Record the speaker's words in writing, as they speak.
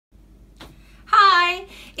Hi,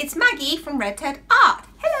 it's Maggie from Red Ted Art.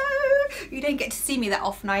 Hello! You don't get to see me that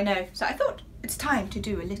often, I know, so I thought it's time to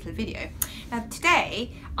do a little video. Now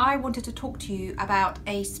today I wanted to talk to you about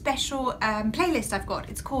a special playlist I've got.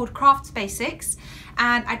 It's called Crafts Basics,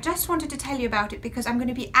 and I just wanted to tell you about it because I'm going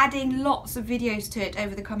to be adding lots of videos to it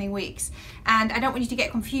over the coming weeks, and I don't want you to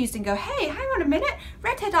get confused and go, hey, hang on a minute,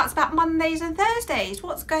 Red Ted Art's about Mondays and Thursdays,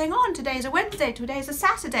 what's going on? Today's a Wednesday, today's a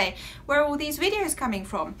Saturday, where are all these videos coming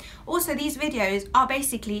from? Also, these videos are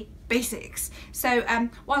basically basics, so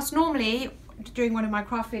whilst normally during one of my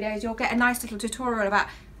craft videos you'll get a nice little tutorial about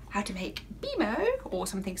how to make BMO or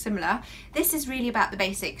something similar, this is really about the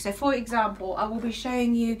basics. So for example, I will be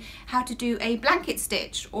showing you how to do a blanket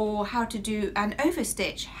stitch, or how to do an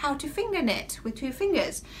overstitch, how to finger knit with 2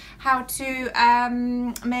 fingers, how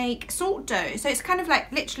to make salt dough. So it's kind of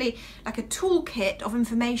like literally like a toolkit of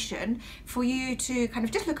information for you to kind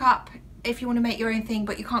of just look up if you want to make your own thing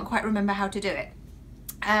but you can't quite remember how to do it.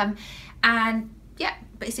 And yeah,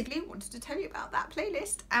 basically wanted to tell you about that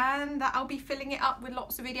playlist, and that I'll be filling it up with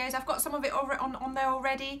lots of videos. I've got some of it on there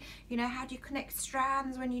already. You know, how do you connect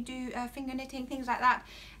strands when you do finger knitting, things like that.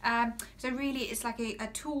 So really it's like a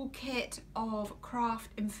toolkit of craft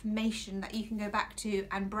information that you can go back to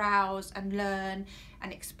and browse and learn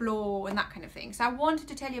and explore and that kind of thing. So I wanted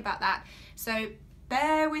to tell you about that. So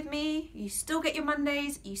bear with me, you still get your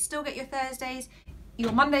Mondays, you still get your Thursdays.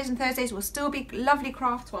 Your Mondays and Thursdays will still be lovely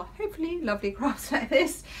crafts, well hopefully lovely crafts like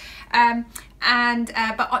this,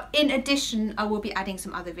 but in addition I will be adding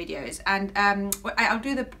some other videos, and I'll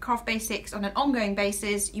do the craft basics on an ongoing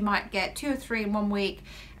basis. You might get 2 or 3 in 1 week,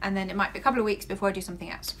 and then it might be a couple of weeks before I do something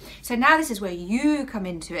else. So now this is where you come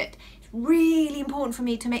into it. It's really important for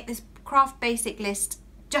me to make this craft basic list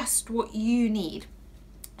just what you need.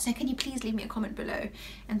 So can you please leave me a comment below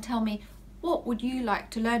and tell me, what would you like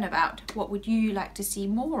to learn about? What would you like to see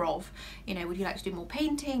more of? You know, would you like to do more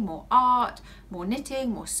painting, more art, more knitting,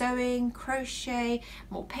 more sewing, crochet,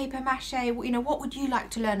 more paper mache? You know, what would you like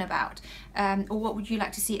to learn about? Or what would you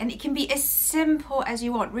like to see? And it can be as simple as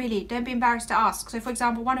you want, really. Don't be embarrassed to ask. So for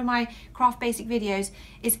example, one of my craft basic videos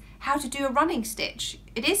is how to do a running stitch.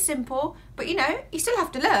 It is simple, but you know, you still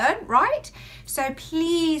have to learn, right? So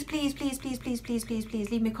please, please, please, please, please, please, please, please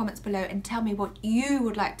leave me comments below and tell me what you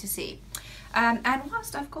would like to see. And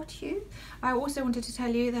whilst I've got you, I also wanted to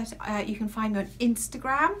tell you that you can find me on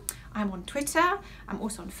Instagram, I'm on Twitter, I'm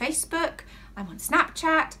also on Facebook, I'm on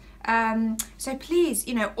Snapchat. So please,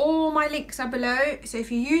 you know, all my links are below. So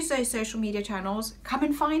if you use those social media channels, come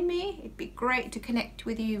and find me. It'd be great to connect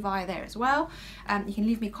with you via there as well. You can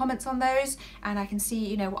leave me comments on those, and I can see,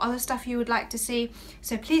 you know, what other stuff you would like to see.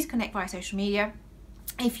 So please connect via social media.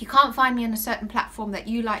 If you can't find me on a certain platform that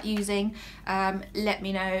you like using, let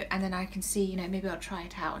me know, and then I can see, you know, maybe I'll try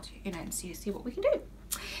it out, you know, and see what we can do.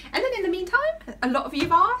 And then in the meantime, a lot of you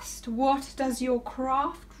have asked, what does your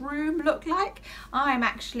craft room look like? I'm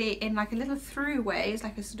actually in like a little throughway. It's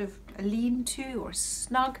like a sort of a lean-to or a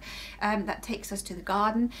snug that takes us to the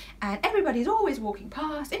garden, and everybody's always walking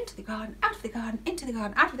past, into the garden, out of the garden, into the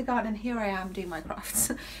garden, out of the garden, and here I am doing my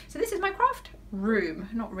crafts. So this is my craft room,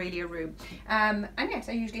 not really a room. And yes,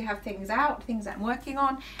 I usually have things out, things that I'm working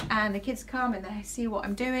on, and the kids come and they see what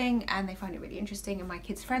I'm doing and they find it really interesting, and my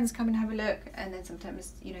kids' friends come and have a look, and then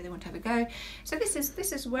sometimes, you know, they want to have a go. So this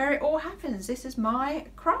is where it all happens. This is my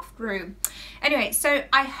craft room. Anyway, so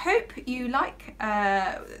I hope you like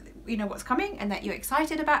you know what's coming, and that you're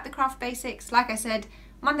excited about the craft basics. Like I said,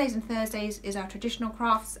 Mondays and Thursdays is our traditional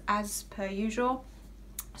crafts as per usual.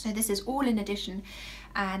 So this is all in addition,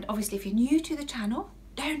 and obviously if you're new to the channel,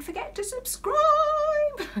 don't forget to subscribe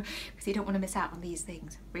because you don't want to miss out on these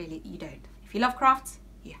things. Really, you don't. If you love crafts,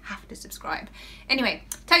 you have to subscribe. Anyway,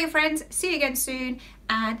 tell your friends, see you again soon,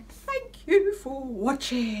 and thank you for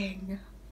watching.